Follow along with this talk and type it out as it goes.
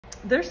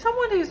there's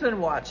someone who's been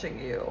watching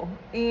you,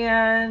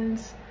 and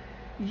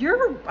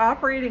you're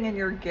operating in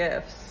your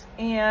gifts,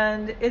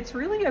 and it's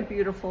really a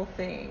beautiful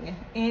thing.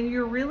 And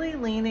you're really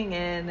leaning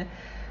in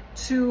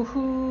to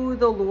who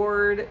the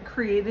Lord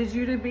created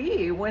you to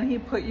be when he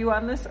put you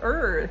on this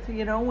earth,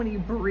 you know, when he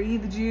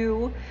breathed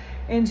you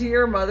into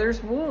your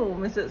mother's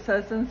womb, as it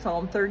says in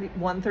Psalm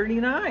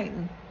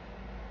 139.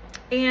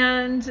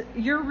 And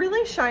you're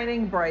really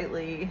shining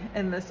brightly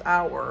in this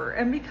hour.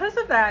 And because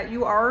of that,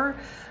 you are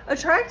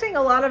attracting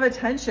a lot of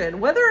attention,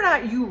 whether or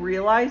not you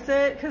realize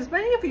it, because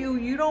many of you,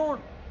 you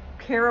don't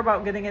care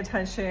about getting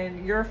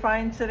attention. You're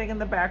fine sitting in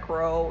the back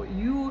row.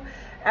 You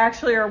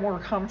actually are more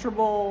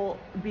comfortable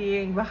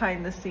being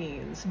behind the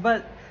scenes.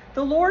 But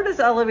the Lord is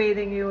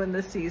elevating you in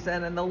this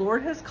season, and the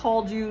Lord has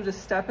called you to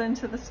step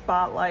into the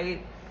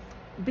spotlight,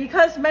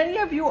 because many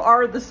of you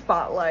are the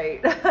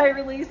spotlight. I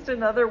released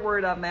another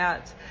word on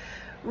that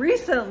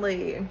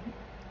recently.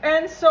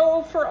 And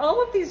so for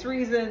all of these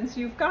reasons,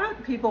 you've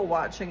got people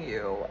watching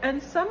you,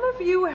 and some of you